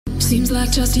Seems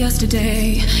like just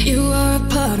yesterday you were a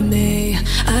part of me.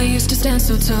 I used to stand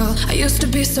so tall, I used to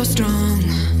be so strong.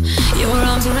 Your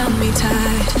arms around me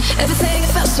tight, everything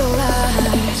felt so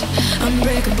right.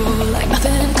 Unbreakable, like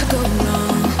nothing could go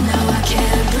wrong. Now I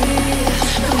can't breathe,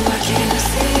 no I can't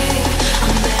see.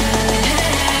 I'm barely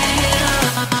hanging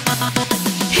on.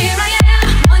 Here I am,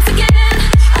 once again.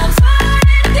 I'm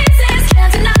falling to pieces,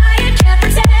 can't deny it, can't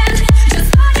pretend.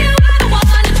 Just thought you were the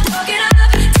one, broken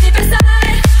up deep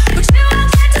inside. But you don't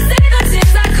get to see the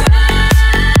tears I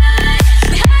cried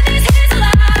behind these hazel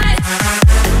eyes.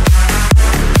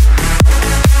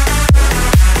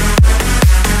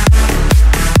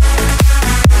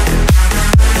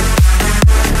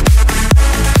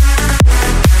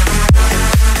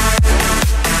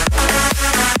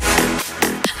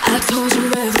 I told you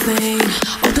everything,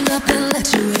 opened up and let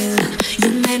you in. You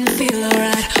made me feel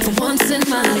alright for once in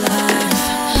my life.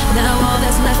 Now all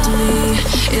that's left of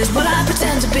me is what I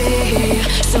pretend to be.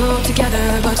 So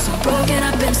together but so broken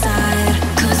up